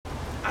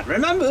And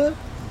remember,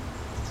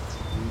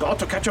 got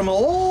to catch 'em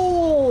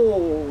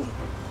all.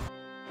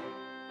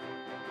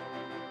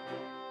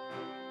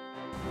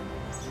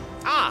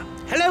 Ah,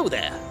 hello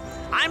there.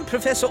 I'm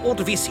Professor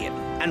Ordovician,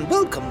 and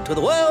welcome to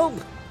the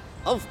world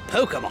of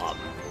Pokémon.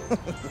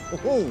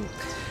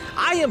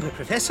 I am a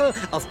professor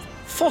of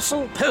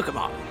fossil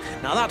Pokémon.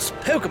 Now that's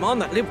Pokémon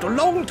that lived a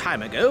long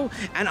time ago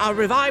and are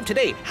revived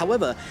today.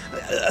 However,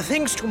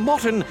 thanks to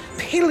modern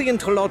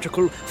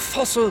paleontological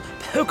fossil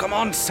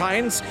Pokémon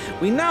science,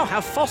 we now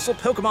have fossil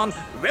Pokémon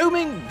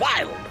roaming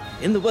wild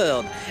in the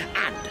world.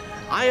 And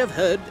I have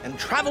heard and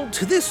traveled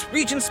to this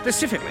region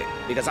specifically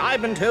because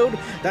I've been told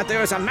that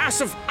there is a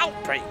massive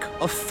outbreak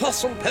of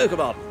fossil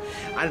Pokémon.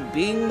 And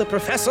being the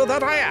professor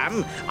that I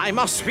am, I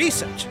must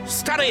research,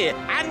 study,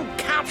 and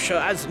capture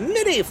as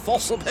many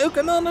fossil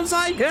Pokémon as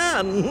I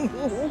can.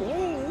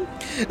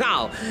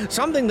 Now,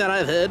 something that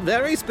I've heard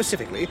very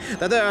specifically,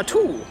 that there are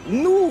 2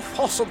 new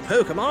fossil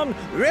Pokémon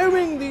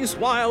roaming these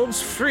wilds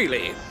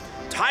freely.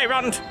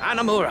 Tyrunt and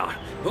Amaura.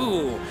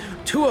 Ooh,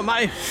 2 of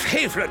my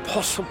favorite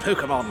fossil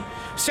Pokémon.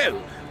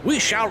 So, we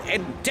shall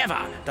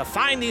endeavor to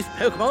find these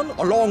Pokémon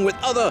along with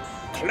other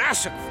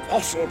classic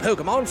fossil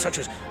Pokémon such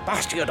as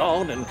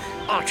Bastiodon and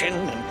Archon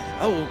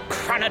and,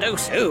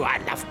 Cranidos. Oh, I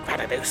love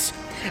Cranidos.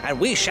 And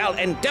we shall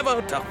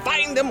endeavor to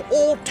find them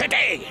all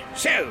today.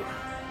 So,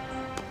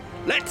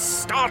 let's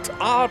start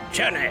our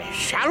journey,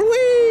 shall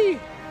we?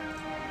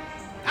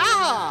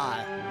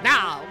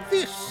 Now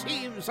this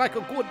seems like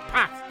a good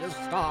path to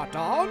start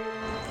on.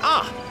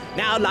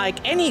 Now like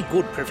any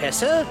good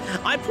professor,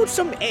 I put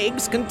some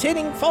eggs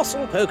containing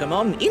fossil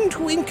Pokémon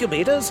into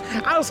incubators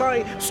as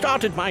I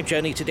started my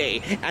journey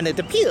today, and it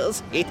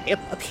appears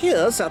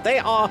that they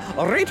are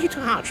ready to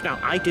hatch. Now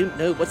I don't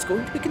know what's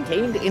going to be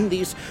contained in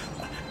these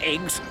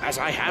eggs as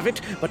I have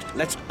it, but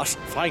let's us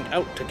find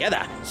out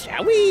together,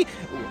 shall we?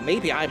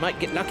 Maybe I might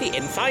get lucky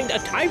and find a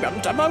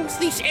Tyrunt amongst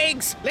these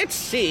eggs. Let's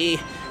see.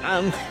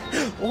 An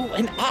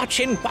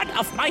Archon, one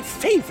of my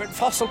favorite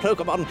fossil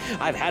Pokémon.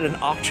 I've had an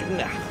Archon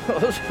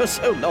for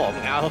so long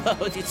now.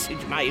 It's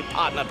my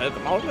partner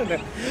Pokémon.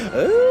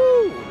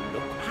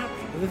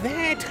 Look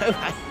at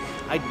that.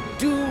 I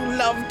do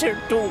love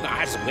Tortuga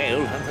as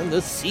well, and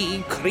the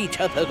sea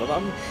creature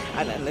Pokémon.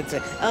 And let's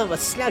a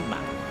Slugma.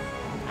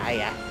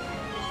 I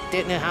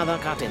don't know how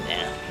that got in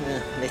there.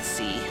 Let's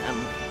see.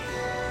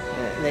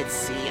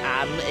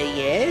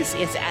 Yes,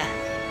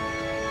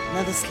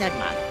 another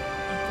Slugma.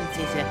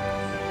 It's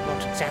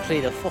not exactly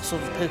the fossil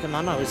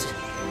Pokémon I was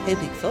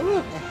hoping for.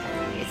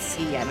 Let's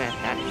see.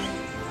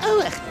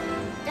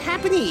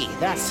 Happiny.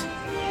 That's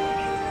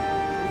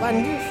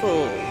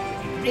wonderful.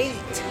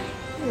 Great.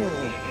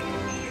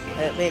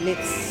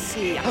 Let's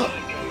see.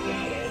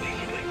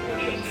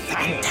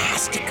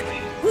 Fantastic.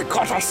 We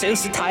got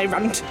ourselves a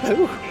Tyrunt.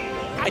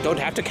 I don't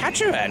have to catch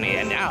her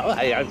any now.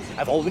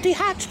 I've already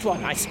hatched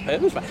one, I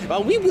suppose.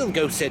 Well, we will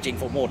go searching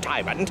for more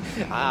Tyrunt.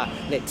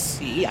 Let's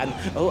see.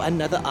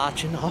 Another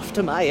Archon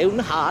after my own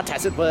heart,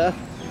 as it were.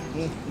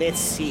 Let's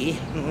see.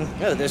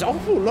 There's an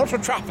awful lot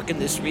of traffic in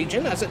this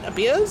region, as it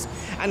appears.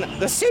 And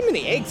there's so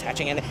many eggs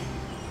hatching, and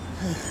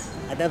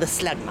another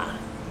Slugma.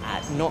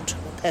 Not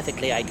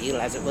perfectly ideal,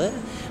 as it were,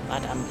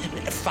 but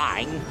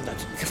fine.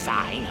 That's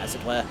fine, as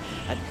it were.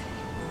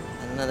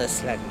 Another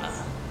Slugma.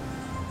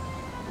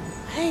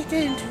 I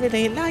don't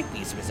really like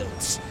these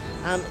results.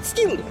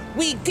 Still,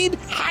 we did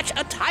hatch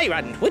a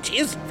Tyrunt, which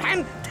is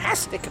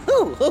fantastic.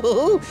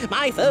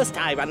 My first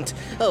Tyrunt.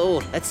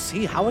 Let's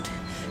see how it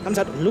comes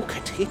out. Look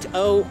at it.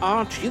 Oh,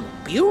 aren't you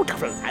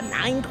beautiful? A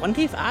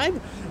 925.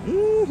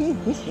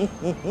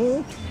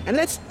 And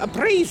let's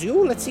appraise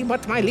you. Let's see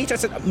what my leader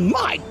said.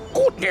 My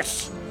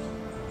goodness!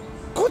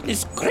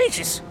 Goodness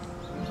gracious!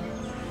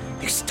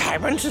 This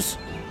Tyrunt is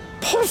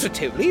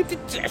positively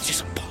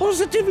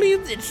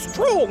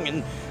strong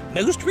in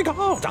most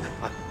regards.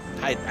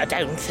 I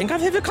don't think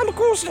I've ever come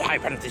across a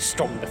Tyrunt this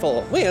strong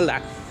before. Well,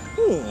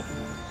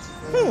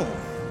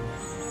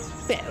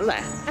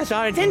 as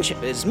our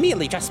adventure is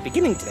merely just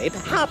beginning today,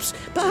 perhaps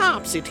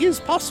it is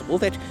possible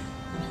that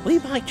we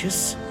might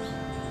just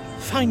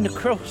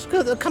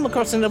come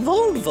across an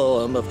evolved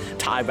form of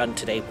Tyrunt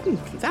today.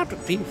 That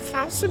would be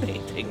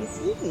fascinating.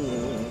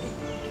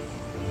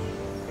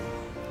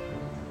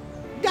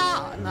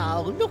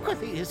 Now look at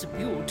these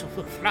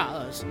beautiful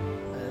flowers.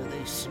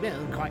 They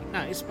smell quite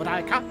nice, but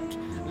I can't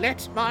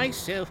let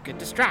myself get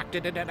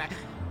distracted.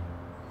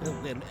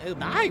 Oh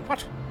my!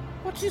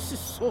 What is this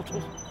sort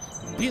of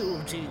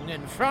building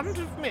in front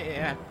of me?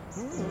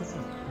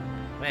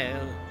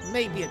 Well,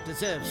 maybe it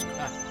deserves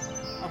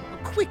a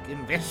quick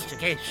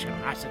investigation,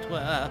 as it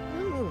were.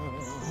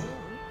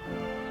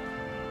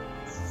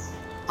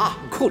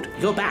 Good,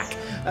 you're back.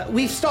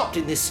 We've stopped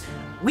in this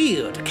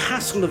weird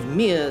castle of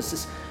mirrors,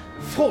 this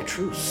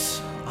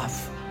fortress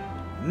of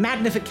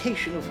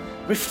magnification, of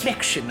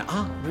reflection.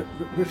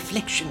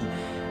 Reflection.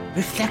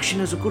 Reflection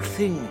is a good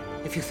thing.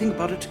 If you think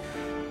about it,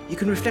 you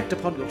can reflect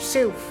upon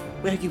yourself,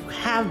 where you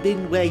have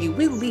been, where you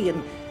will be,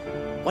 and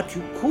what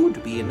you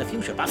could be in the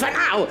future. But for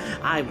now,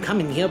 I'm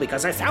coming here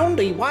because I found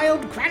a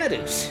wild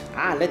Cranidos.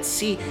 Let's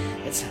see.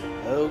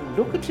 Oh,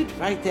 look at it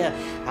right there.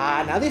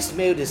 Now this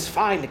mode is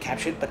fine to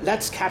capture it, but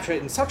let's capture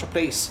it in such a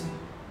place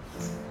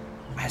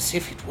as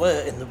if it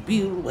were in the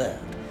real world.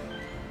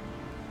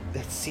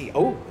 Let's see.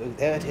 Oh,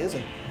 there it is.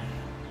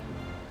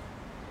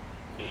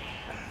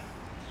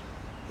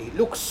 He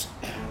looks...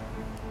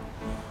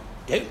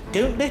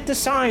 Don't let the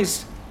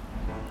size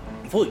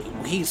fool you.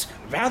 He's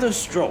rather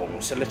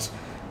strong, so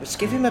let's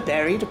give him a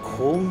berry to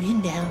calm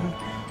him down.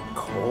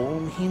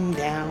 Calm him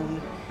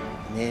down.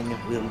 And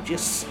then we'll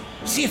just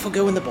see if we'll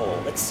go in the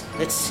ball.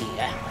 Let's see.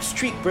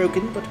 Streak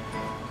broken, but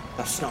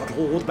that's not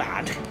all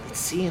bad. Let's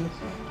see.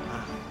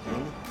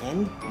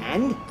 And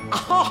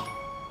aha!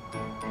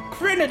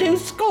 Cranidos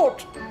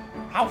scored!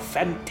 How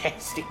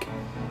fantastic!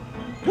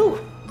 Oh,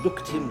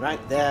 look at him right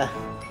there.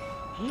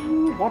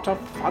 Ooh, what a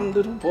fun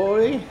little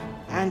boy.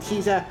 And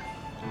he's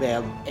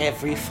well,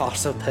 every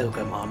fossil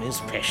Pokemon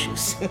is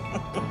precious.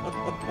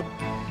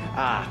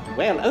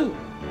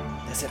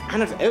 There's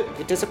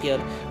it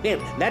disappeared. Well,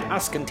 let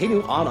us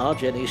continue on our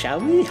journey,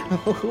 shall we?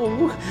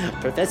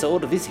 Professor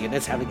Ordovician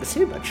is having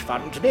so much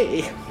fun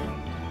today.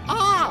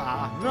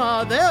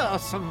 There are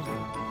some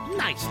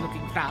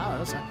nice-looking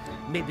flowers.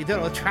 Maybe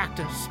they'll attract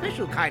a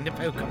special kind of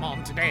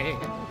Pokemon today.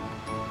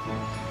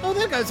 Oh,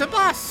 there goes a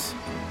bus.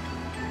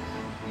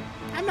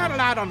 I'm not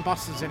allowed on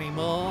buses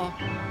anymore.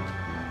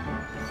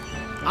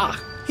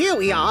 Here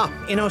we are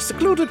in our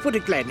secluded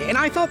wooded glen, and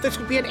I thought this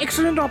would be an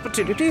excellent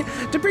opportunity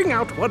to bring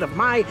out one of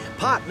my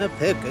partner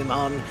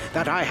Pokemon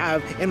that I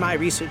have in my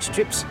research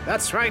trips.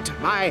 That's right,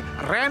 my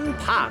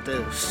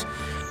Rampardos.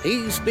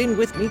 He's been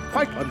with me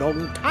quite a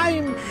long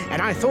time,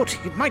 and I thought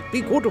it might be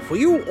good for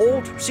you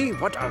all to see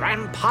what a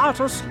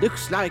Rampardos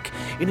looks like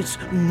in its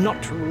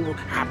natural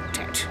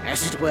habitat,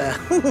 as it were.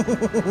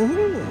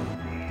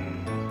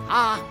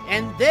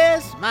 And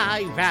there's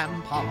my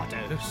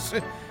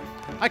Rampardos.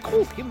 I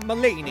call him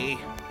Mulaney.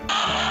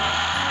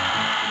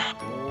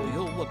 Oh,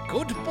 you're a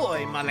good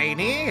boy,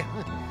 Mulaney.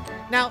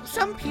 Now,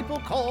 some people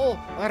call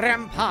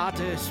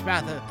Rampardos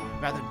rather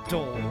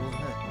dull.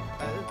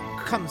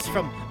 Comes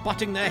from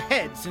butting their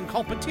heads in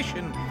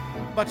competition.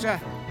 But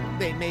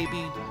they may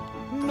be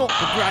not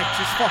the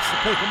brightest fossil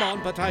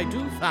Pokemon, but I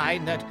do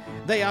find that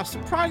they are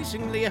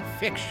surprisingly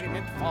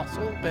affectionate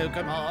fossil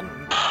Pokemon.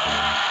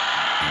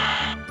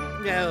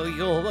 Oh,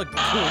 you're a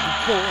good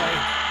boy.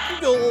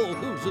 Oh,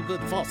 who's a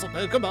good fossil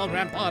Pokemon,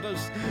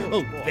 Rampardos?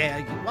 Oh, there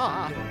you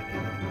are.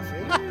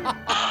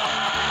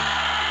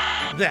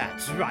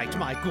 That's right,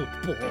 my good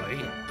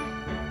boy.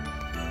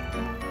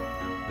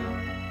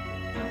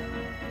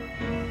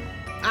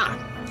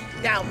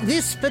 Now,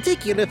 this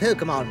particular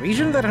Pokemon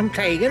region that I'm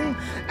playing in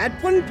at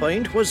one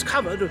point was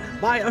covered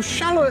by a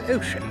shallow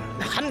ocean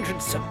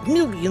hundreds of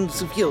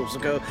millions of years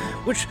ago,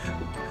 which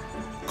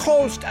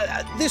caused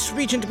this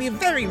region to be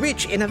very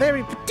rich in a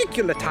very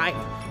particular type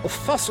of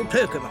fossil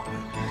Pokemon.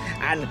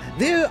 And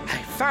there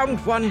I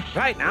found one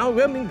right now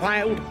roaming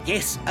wild,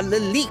 yes, a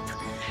Lilip.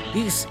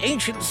 These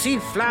ancient sea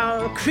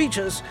flower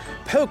creatures,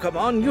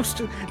 Pokemon, used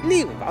to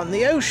live on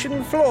the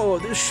ocean floor,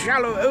 this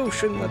shallow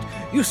ocean that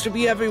used to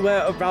be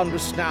everywhere around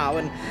us now,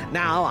 and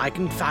now I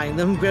can find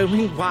them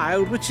roaming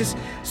wild, which is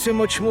so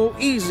much more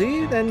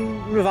easy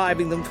than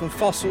reviving them from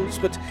fossils.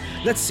 But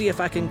let's see if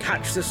I can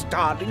catch this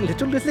darling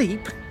little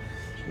Lilip.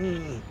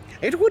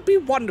 It would be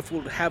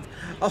wonderful to have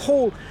a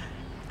whole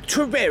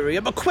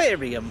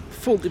aquarium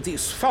full of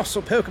these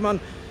fossil Pokemon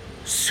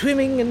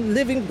swimming and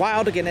living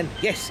wild again. And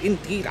yes,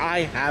 indeed,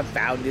 I have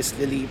found this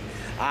Lilip.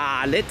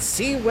 Let's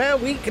see where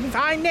we can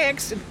find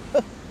next. And,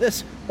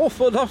 there's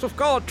awful lot of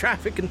car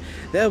traffic, and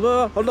there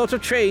were a lot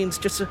of trains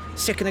just a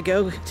second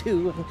ago,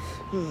 too.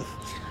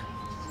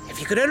 If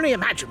you could only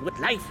imagine what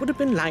life would have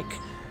been like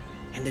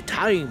in the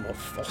time of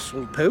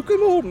fossil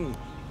Pokemon.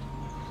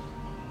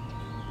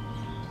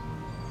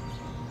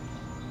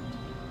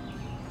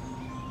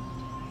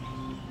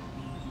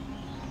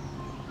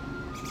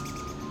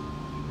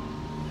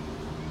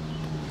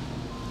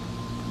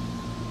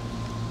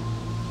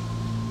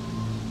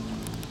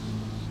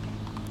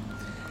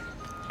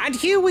 And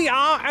here we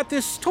are at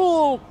this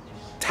tall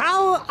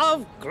tower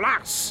of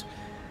glass.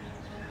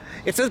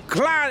 It's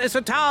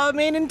a tower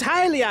made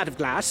entirely out of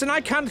glass, and I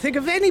can't think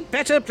of any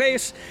better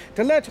place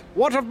to let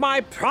one of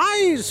my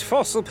prize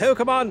fossil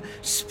Pokemon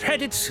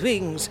spread its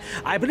wings.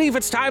 I believe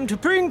it's time to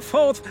bring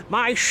forth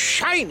my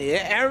Shiny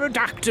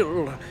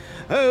Aerodactyl.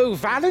 Oh,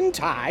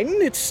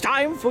 Valentine, it's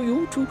time for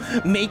you to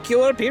make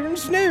your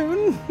appearance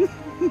known.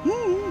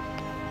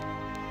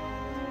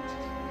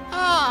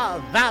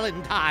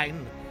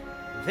 Valentine.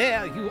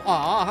 There you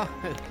are.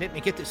 Let me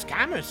get this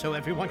camera so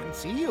everyone can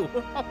see you.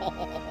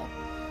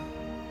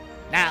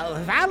 Now,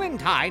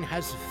 Valentine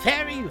has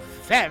very,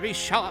 very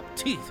sharp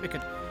teeth. We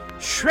could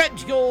shred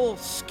your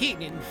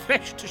skin in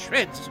flesh to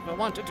shreds if I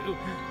wanted to.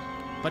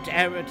 But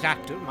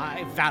Aerodactyl,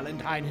 my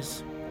Valentine,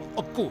 is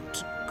a good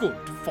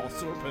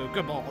fossil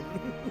Pokemon.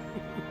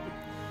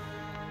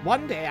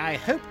 One day I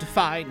hope to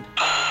find...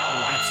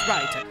 Oh, that's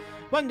right.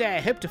 One day I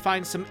hope to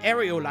find some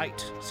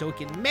aerolite so we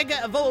can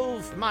mega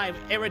evolve my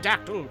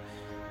Aerodactyl,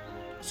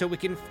 so we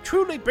can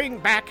truly bring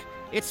back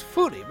its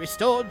fully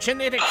restored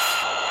genetics.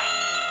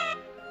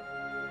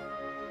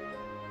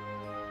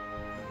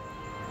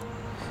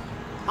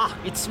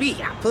 It's me,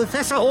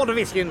 Professor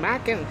Ordovician,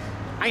 Mac, and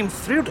I'm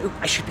thrilled. Oh,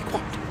 I should be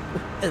quiet.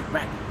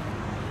 Right.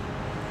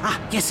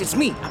 Yes, it's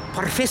me,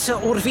 Professor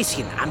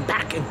Ordovician. I'm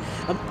back, and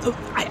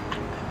I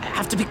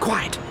have to be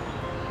quiet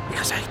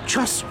because I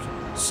just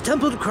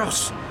stumbled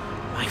across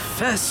my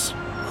first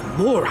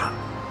Amaura,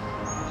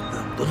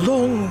 the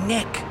long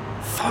neck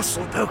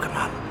fossil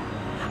Pokémon.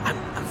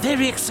 I'm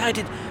very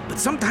excited, but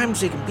sometimes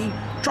they can be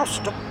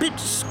just a bit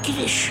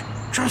skittish.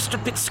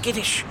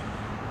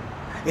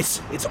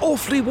 It's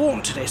awfully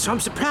warm today, so I'm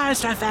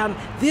surprised I found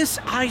this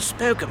ice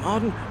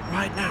Pokémon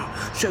right now.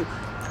 So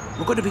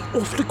we're going to be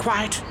awfully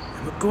quiet,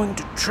 and we're going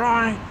to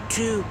try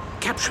to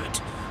capture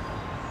it.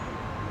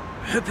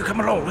 I hope you come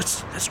along.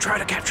 Let's try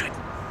to capture it.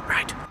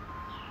 Right.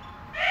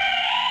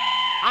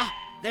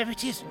 There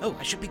it is. Oh,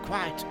 I should be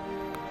quiet.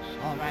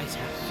 All right,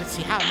 let's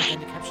see how I'm going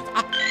to capture it.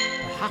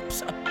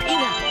 Perhaps a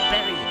peanut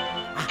berry.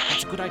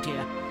 That's a good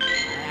idea.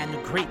 And a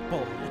great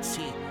ball. Let's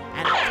see.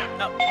 And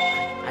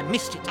I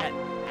missed it.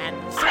 And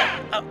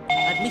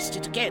I missed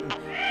it again. And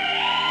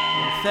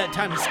the third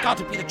time has got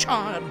to be the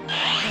charm.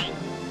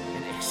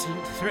 An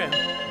excellent throw.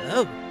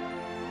 Oh.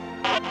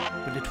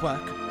 Will it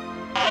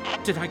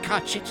work? Did I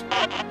catch it?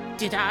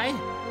 Did I?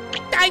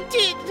 I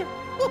did!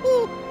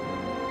 Woohoo!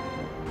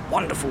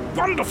 Wonderful.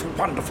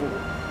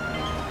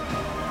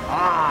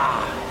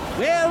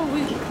 Well,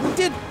 we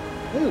did.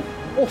 Oh,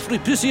 awfully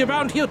busy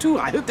around here, too.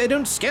 I hope they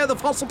don't scare the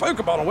fossil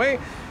Pokémon away.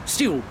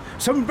 Still,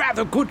 some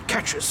rather good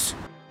catches.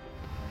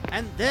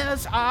 And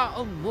there's our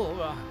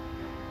Amaura,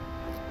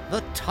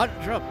 the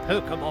Tundra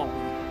Pokémon.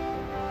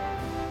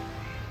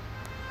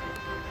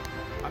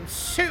 I'm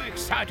so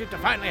excited to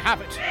finally have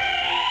it.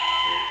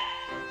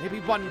 Maybe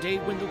one day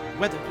when the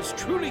weather is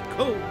truly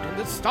cold and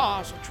the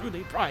stars are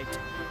truly bright,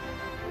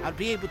 I'll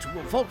be able to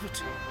evolve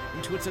it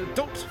into its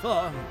adult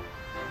form,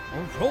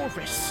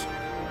 Ordovician.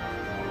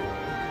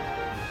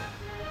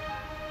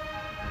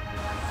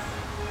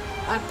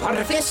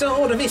 Professor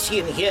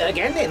Ordovician here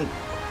again, and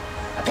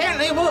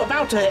apparently we're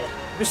about to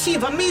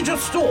receive a major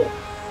storm,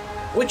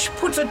 which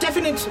puts a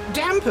definite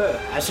damper,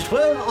 as it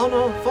were, on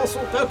our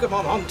fossil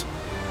Pokémon hunt.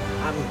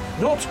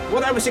 Not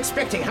what I was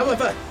expecting,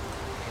 however.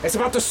 It's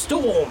about to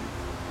storm.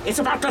 It's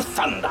about to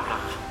thunder.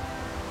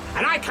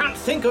 And I can't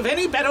think of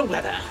any better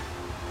weather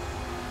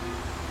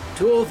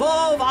to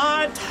evolve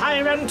our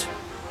Tyrunt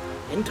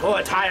into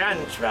a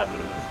Tyrantrum.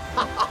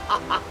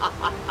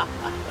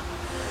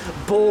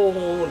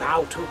 Born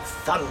out of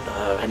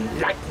thunder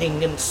and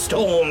lightning and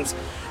storms,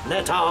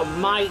 let our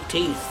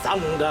mighty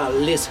Thunder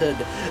Lizard,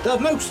 the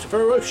most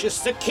ferocious,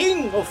 the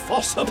king of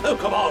fossil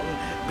Pokémon,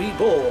 be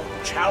born,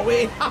 shall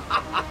we?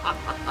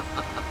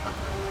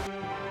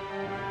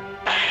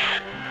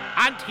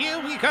 And here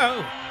we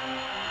go.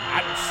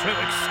 I'm so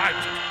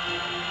excited.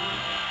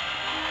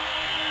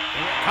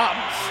 Here it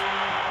comes.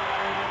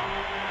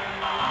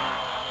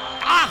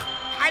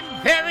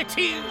 And there it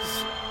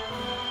is.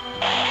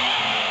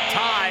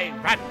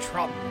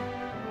 Tyrantrum.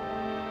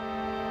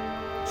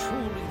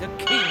 Truly the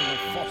king of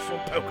fossil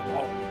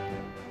Pokémon.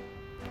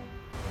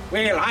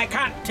 Well, I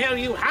can't tell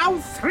you how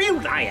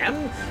thrilled I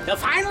am to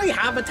finally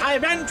have a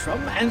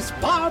Tyrantrum as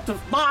part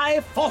of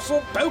my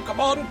fossil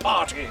Pokémon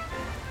party.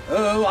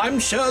 Oh, I'm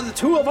sure the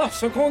two of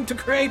us are going to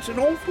create an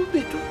awful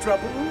bit of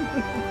trouble.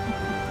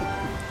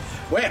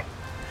 Well,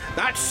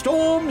 that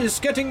storm is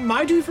getting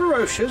mighty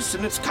ferocious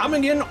and it's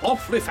coming in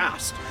awfully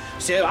fast.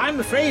 So I'm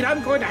afraid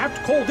I'm going to have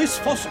to call this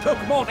fossil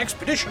Pokémon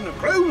expedition a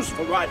close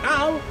for right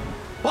now.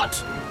 But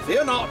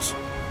fear not,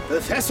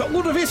 Professor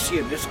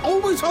Ordovician is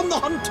always on the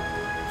hunt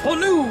for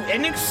new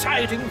and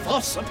exciting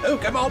fossil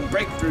Pokémon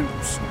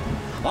breakthroughs.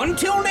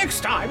 Until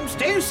next time,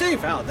 stay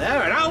safe out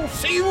there and I'll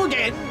see you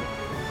again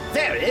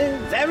very,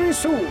 very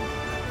soon.